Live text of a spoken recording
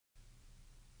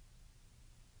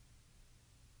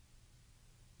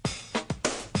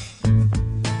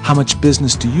How much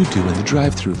business do you do in the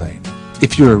drive-through lane?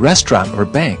 If you're a restaurant or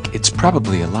bank, it's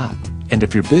probably a lot. And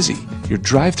if you're busy, your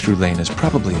drive-through lane is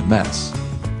probably a mess.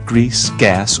 Grease,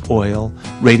 gas, oil,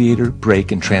 radiator,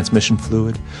 brake, and transmission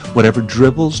fluid, whatever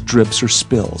dribbles, drips, or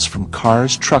spills from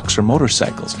cars, trucks, or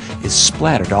motorcycles is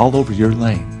splattered all over your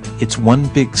lane. It's one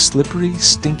big slippery,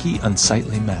 stinky,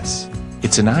 unsightly mess.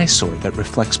 It's an eyesore that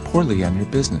reflects poorly on your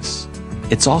business.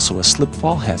 It's also a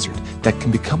slip-fall hazard that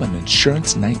can become an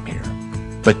insurance nightmare.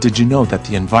 But did you know that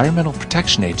the Environmental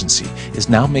Protection Agency is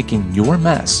now making your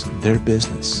mess their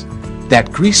business?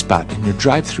 That grease spot in your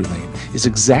drive-through lane is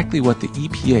exactly what the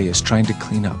EPA is trying to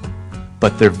clean up.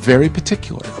 But they're very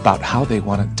particular about how they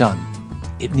want it done.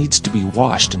 It needs to be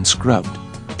washed and scrubbed.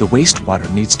 The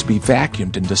wastewater needs to be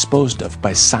vacuumed and disposed of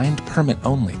by signed permit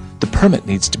only. The permit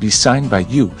needs to be signed by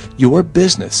you. Your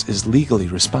business is legally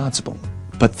responsible.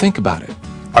 But think about it.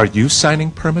 Are you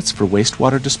signing permits for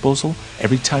wastewater disposal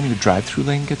every time your drive-through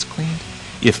lane gets cleaned?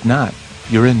 If not,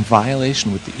 you're in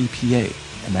violation with the EPA,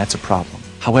 and that's a problem.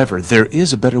 However, there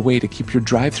is a better way to keep your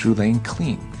drive-through lane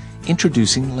clean.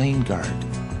 Introducing Lane Guard.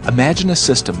 Imagine a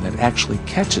system that actually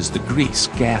catches the grease,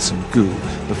 gas, and goo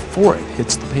before it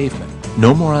hits the pavement.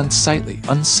 No more unsightly,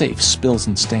 unsafe spills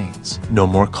and stains. No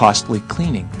more costly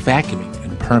cleaning, vacuuming,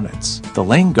 and permits. The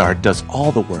Lane Guard does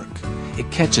all the work. It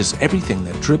catches everything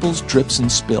that dribbles, drips, and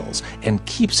spills and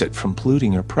keeps it from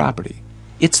polluting your property.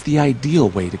 It's the ideal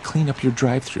way to clean up your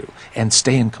drive-through and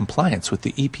stay in compliance with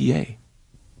the EPA.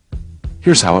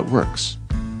 Here's how it works.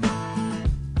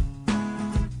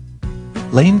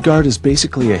 Lane Guard is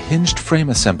basically a hinged frame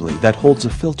assembly that holds a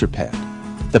filter pad.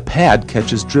 The pad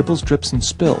catches dribbles, drips, and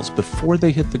spills before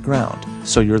they hit the ground,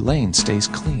 so your lane stays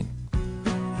clean.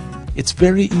 It's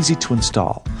very easy to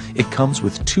install. It comes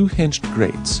with 2 hinged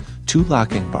grates, 2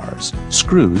 locking bars,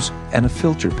 screws, and a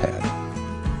filter pad.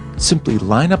 Simply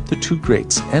line up the 2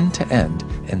 grates end to end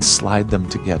and slide them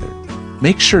together.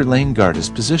 Make sure Lane Guard is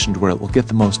positioned where it will get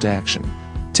the most action.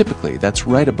 Typically, that's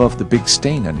right above the big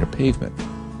stain on your pavement.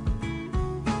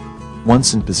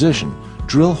 Once in position,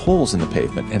 drill holes in the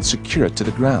pavement and secure it to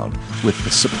the ground with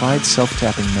the supplied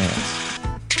self-tapping nails.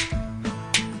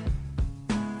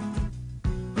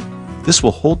 This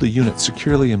will hold the unit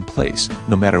securely in place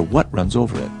no matter what runs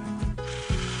over it.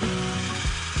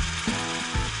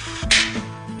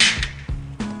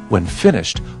 When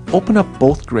finished, open up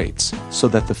both grates so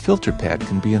that the filter pad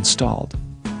can be installed.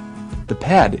 The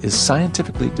pad is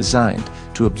scientifically designed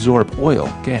to absorb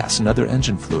oil, gas, and other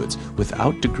engine fluids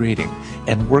without degrading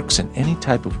and works in any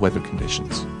type of weather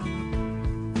conditions.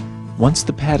 Once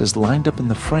the pad is lined up in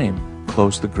the frame,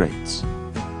 close the grates.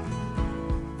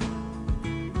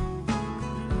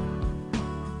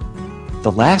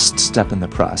 The last step in the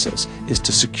process is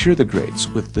to secure the grates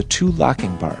with the 2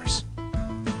 locking bars.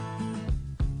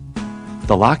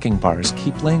 The locking bars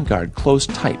keep Lane Guard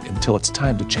closed tight until it's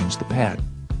time to change the pad.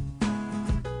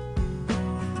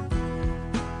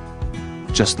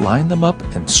 Just line them up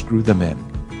and screw them in.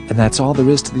 And that's all there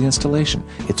is to the installation.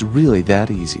 It's really that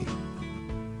easy.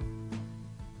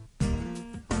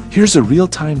 Here's a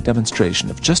real-time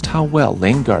demonstration of just how well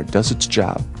Lane Guard does its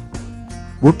job.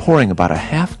 We're pouring about a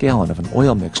 ½ gallon of an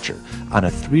oil mixture on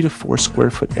a 3 to 4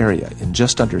 square foot area in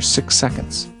just under 6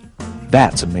 seconds.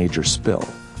 That's a major spill,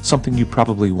 something you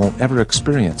probably won't ever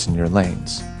experience in your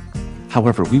lanes.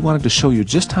 However, we wanted to show you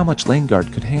just how much Lane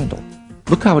Guard could handle.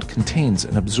 Look how it contains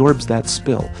and absorbs that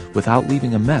spill without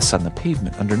leaving a mess on the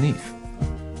pavement underneath.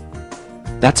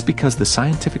 That's because the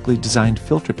scientifically designed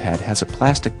filter pad has a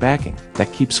plastic backing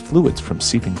that keeps fluids from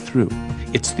seeping through.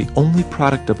 It's the only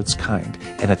product of its kind,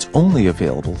 and it's only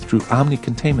available through Omni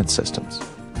Containment Systems.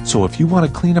 So if you want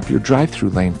to clean up your drive-through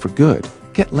lane for good,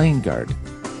 get Lane Guard.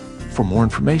 For more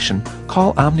information,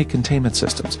 call Omni Containment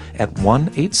Systems at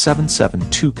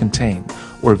 1-877-2-CONTAIN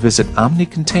or visit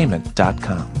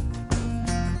omnicontainment.com.